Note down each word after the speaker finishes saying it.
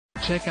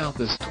Check out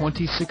this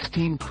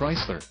 2016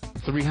 Chrysler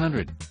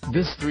 300.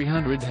 This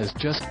 300 has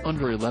just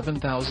under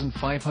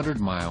 11,500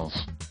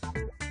 miles.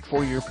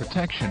 For your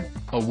protection,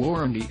 a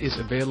warranty is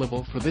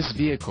available for this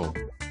vehicle.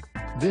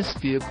 This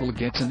vehicle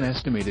gets an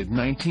estimated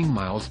 19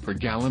 miles per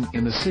gallon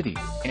in the city,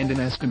 and an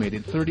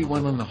estimated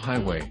 31 on the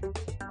highway.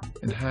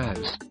 It has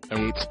a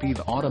 8-speed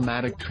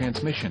automatic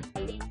transmission.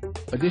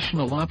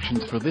 Additional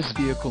options for this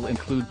vehicle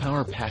include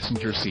power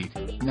passenger seat,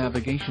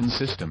 navigation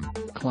system,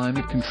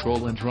 climate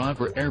control and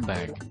driver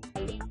airbag.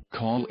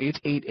 Call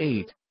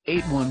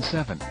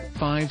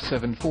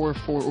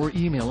 888-817-5744 or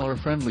email our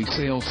friendly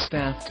sales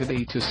staff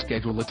today to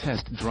schedule a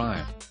test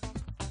drive.